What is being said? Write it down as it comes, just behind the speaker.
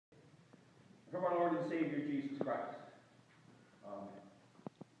From our Lord and Savior, Jesus Christ. Amen.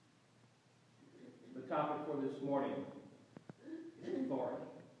 The topic for this morning is authority.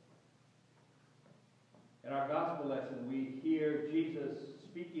 In our gospel lesson, we hear Jesus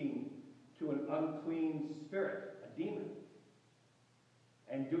speaking to an unclean spirit, a demon,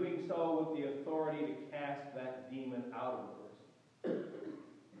 and doing so with the authority to cast that demon out of the person.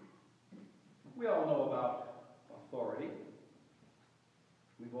 We all know about authority.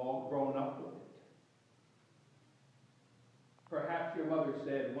 We've all grown up with it. Perhaps your mother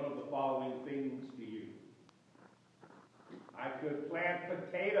said one of the following things to you. I could plant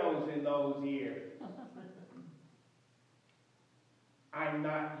potatoes in those ears. I'm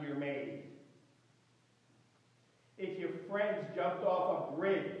not your maid. If your friends jumped off a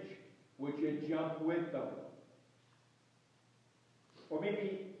bridge, would you jump with them? Or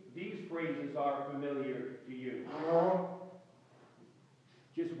maybe these phrases are familiar to you.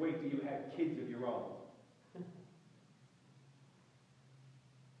 Just wait till you have kids of your own.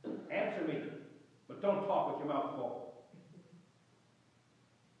 Answer me, but don't talk with your mouth full.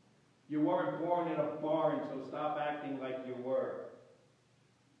 You weren't born in a barn, so stop acting like you were.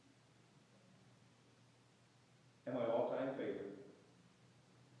 And my all-time favorite,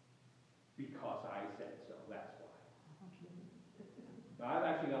 because I said so, that's why. Now, I've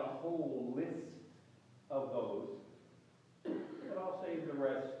actually got a whole list of those, but I'll save the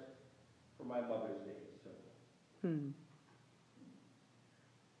rest for my Mother's Day. So.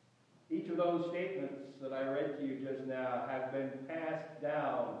 Each of those statements that I read to you just now have been passed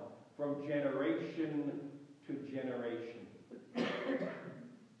down from generation to generation.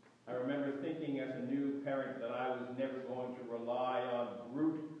 I remember thinking as a new parent that I was never going to rely on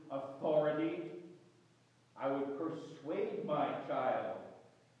brute authority. I would persuade my child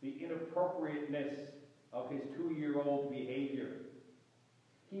the inappropriateness of his 2-year-old behavior.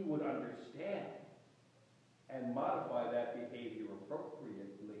 He would understand and modify that behavior appropriately.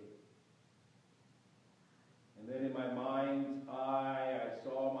 And then in my mind's eye, I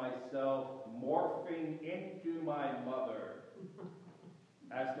saw myself morphing into my mother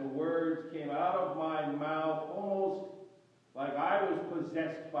as the words came out of my mouth, almost like I was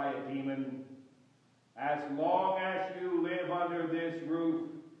possessed by a demon. As long as you live under this roof,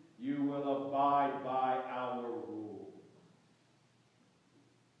 you will abide by our rule.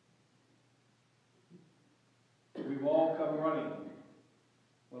 We've all come running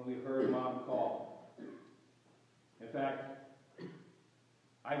when we heard Mom call. In fact,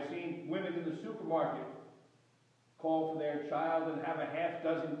 I've seen women in the supermarket call for their child and have a half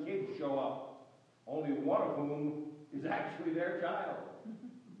dozen kids show up, only one of whom is actually their child.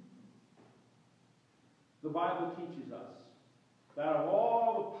 The Bible teaches us that of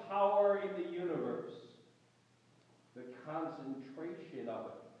all the power in the universe, the concentration of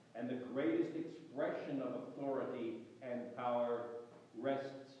it and the greatest expression of authority and power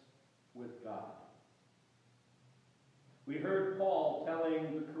rests with God. We heard Paul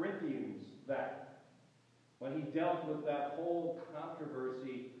telling the Corinthians that when he dealt with that whole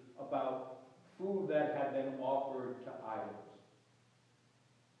controversy about food that had been offered to idols.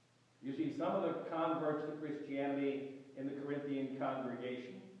 You see, some of the converts to Christianity in the Corinthian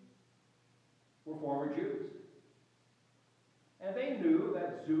congregation were former Jews. And they knew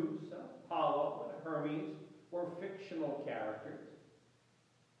that Zeus, and Apollo, and Hermes were fictional characters.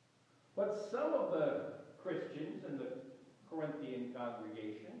 But some of the Christians in the Corinthian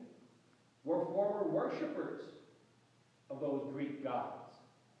congregation were former worshippers of those Greek gods.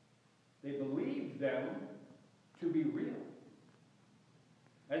 They believed them to be real.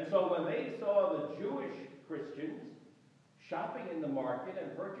 And so when they saw the Jewish Christians shopping in the market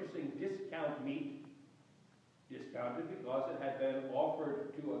and purchasing discount meat, discounted because it had been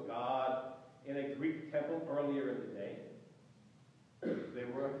offered to a god in a Greek temple earlier in the day, they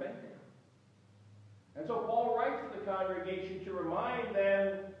were offended. And so Paul writes to the congregation to remind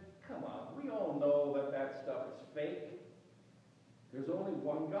them, come on, we all know that that stuff is fake. There's only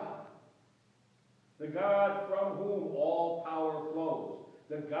one God. The God from whom all power flows.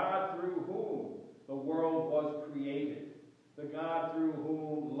 The God through whom the world was created. The God through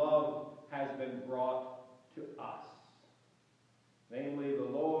whom love has been brought to us. Namely, the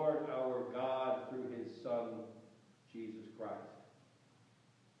Lord our God through his Son, Jesus Christ.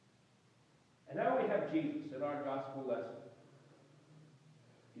 And now we have Jesus in our gospel lesson.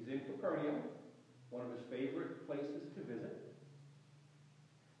 He's in Capernaum, one of his favorite places to visit.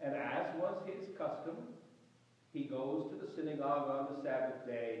 And as was his custom, he goes to the synagogue on the Sabbath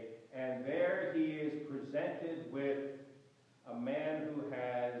day, and there he is presented with a man who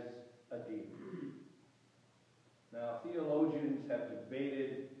has a demon. Now, theologians have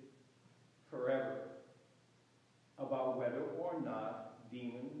debated forever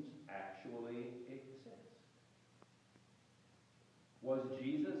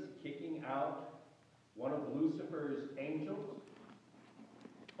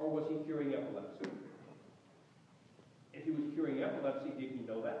was he curing epilepsy? If he was curing epilepsy, did he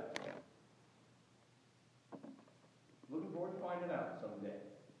know that? Looking forward to finding out someday.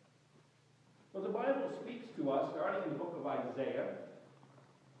 Well, the Bible speaks to us, starting in the book of Isaiah,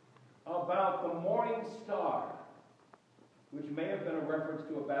 about the morning star, which may have been a reference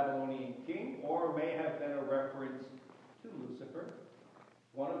to a Babylonian king, or may have been a reference to Lucifer,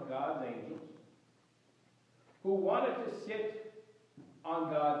 one of God's angels, who wanted to sit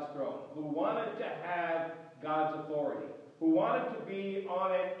on God's throne, who wanted to have God's authority, who wanted to be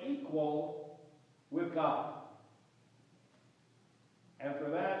on an equal with God. And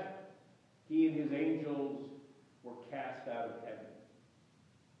for that, he and his angels were cast out of heaven.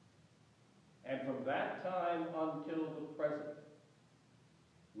 And from that time until the present,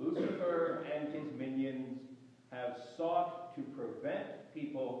 Lucifer and his minions have sought to prevent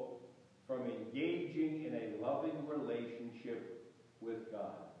people from engaging in a loving relationship with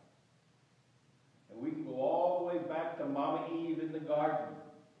God. And we can go all the way back to Mama Eve in the garden,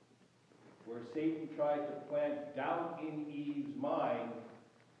 where Satan tried to plant doubt in Eve's mind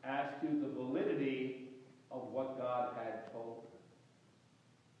as to the validity of what God had told her.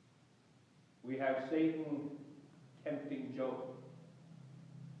 We have Satan tempting Job.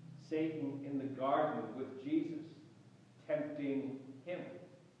 Satan in the garden with Jesus, tempting him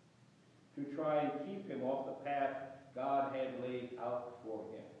to try and keep him off the path God had laid out for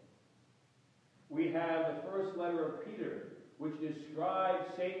him. We have the first letter of Peter, which describes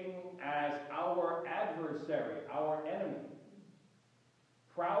Satan as our adversary, our enemy,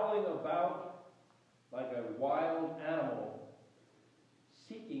 prowling about like a wild animal,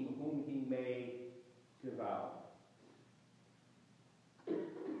 seeking whom he may devour.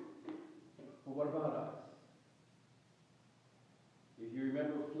 But what about us? If you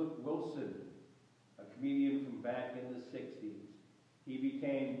remember Flip Wilson, a comedian from back in the 60s, he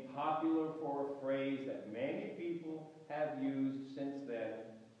became popular for a phrase that many people have used since then,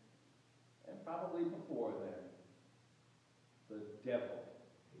 and probably before then. The devil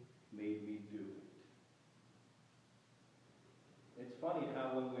made me do it. It's funny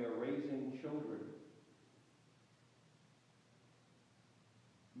how when we are raising children,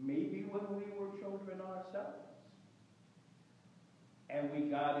 maybe when we were children ourselves, and we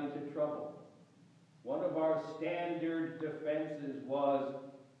got into trouble, one of our standard defenses was,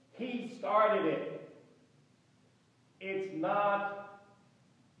 he started it. It's not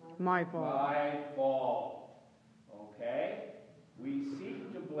my fault. My fault. Okay? We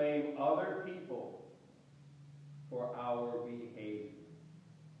seek to blame other people for our behavior.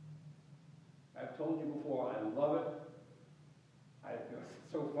 I've told you before, I love it.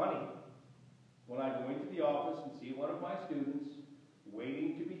 It's so funny. When I go into the office and see one of my students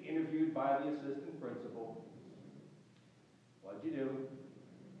waiting to be interviewed by the assistant principal, what'd you do?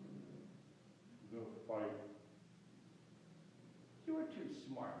 Go fight. You were too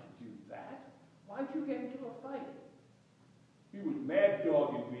smart to do that. Why'd you get into a fight? He was mad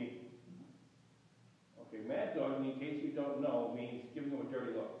dogging me. Okay, mad dogging, in case you don't know, means giving him a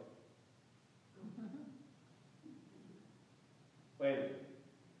dirty look. Wait a minute.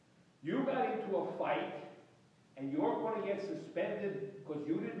 You got into a fight, and you're going to get suspended because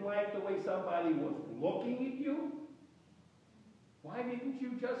you didn't like the way somebody was looking at you? Why didn't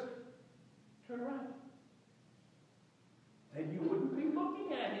you just turn around? Then you wouldn't be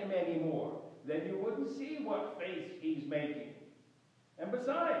looking at him anymore. Then you wouldn't see what face he's making. And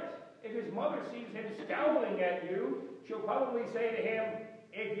besides, if his mother sees him scowling at you, she'll probably say to him,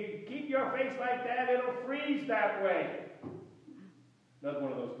 if you keep your face like that, it'll freeze that way. Another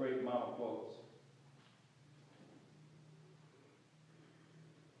one of those great mama quotes.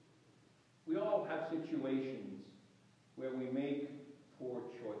 We all have situations where we make poor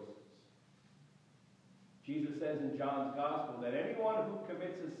choices. Jesus says in John's Gospel that anyone who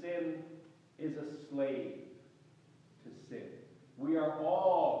commits a sin is a slave to sin. We are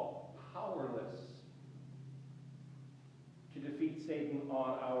all powerless to defeat Satan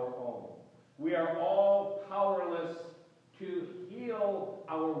on our own. We are all powerless to heal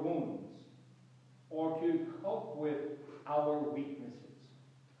our wounds or to cope with our weaknesses.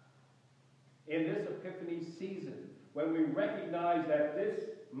 In this Epiphany season, when we recognize that this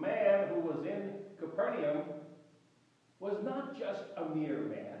man who was in Capernaum was not just a mere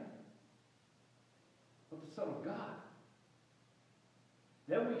man, but the Son of God,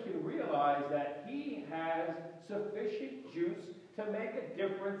 then we can realize that he has sufficient juice to make a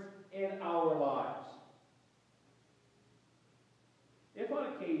difference in our lives. If on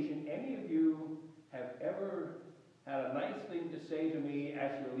occasion any of you have ever had a nice thing to say to me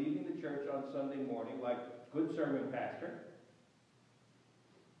as you're leaving the church on Sunday morning, like, good sermon, Pastor,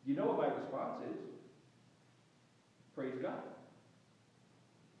 You know what my response is? Praise God.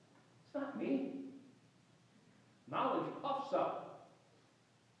 It's not me. Knowledge puffs up.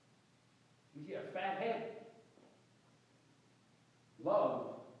 You get a fat head.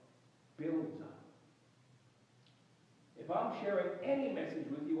 Love builds up. If I'm sharing any message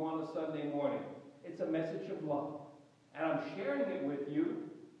with you on a Sunday morning, it's a message of love. And I'm sharing it with you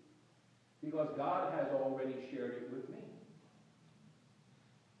because God has already shared it with me.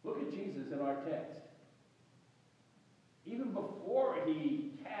 Look at Jesus in our text. Even before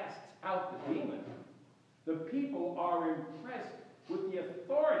he casts out the demon, the people are impressed with the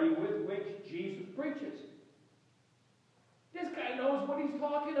authority with which Jesus preaches. This guy knows what he's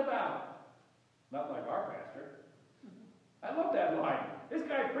talking about. Not like our pastor. I love that line. This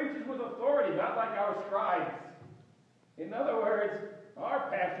guy preaches with authority, not like our scribes. In other words, our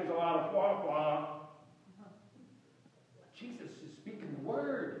pastor's a lot of blah. Jesus is speaking the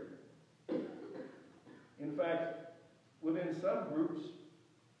word. In fact, within some groups,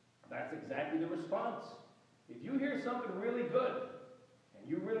 that's exactly the response. If you hear something really good, and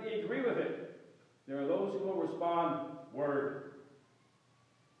you really agree with it, there are those who will respond, word.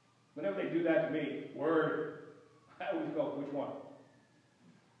 Whenever they do that to me, word, I always go, which one?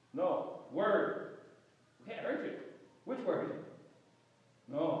 No, word. Yeah, I heard you. Which word?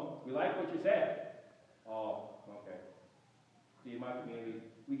 No, we like what you said. Oh, okay. See, in my community,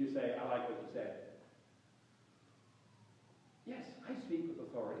 we just say, I like what you said. Yes, I speak with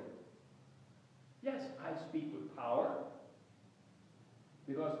authority. Yes, I speak with power.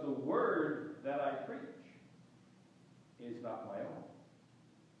 Because the word that I preach is not my own.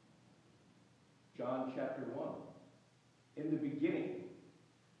 John chapter 1. In the beginning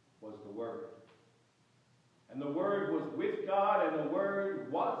was the Word. And the Word was with God, and the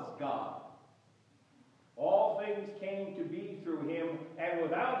Word was God. All things came to be through him, and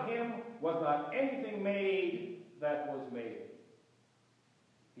without him was not anything made that was made.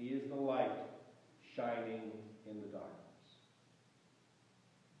 He is the light shining in the darkness.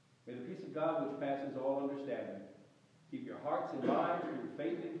 May the peace of God, which passes all understanding, keep your hearts and minds through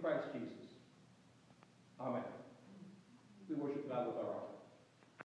faith in Christ Jesus. Amen. We worship God with our hearts.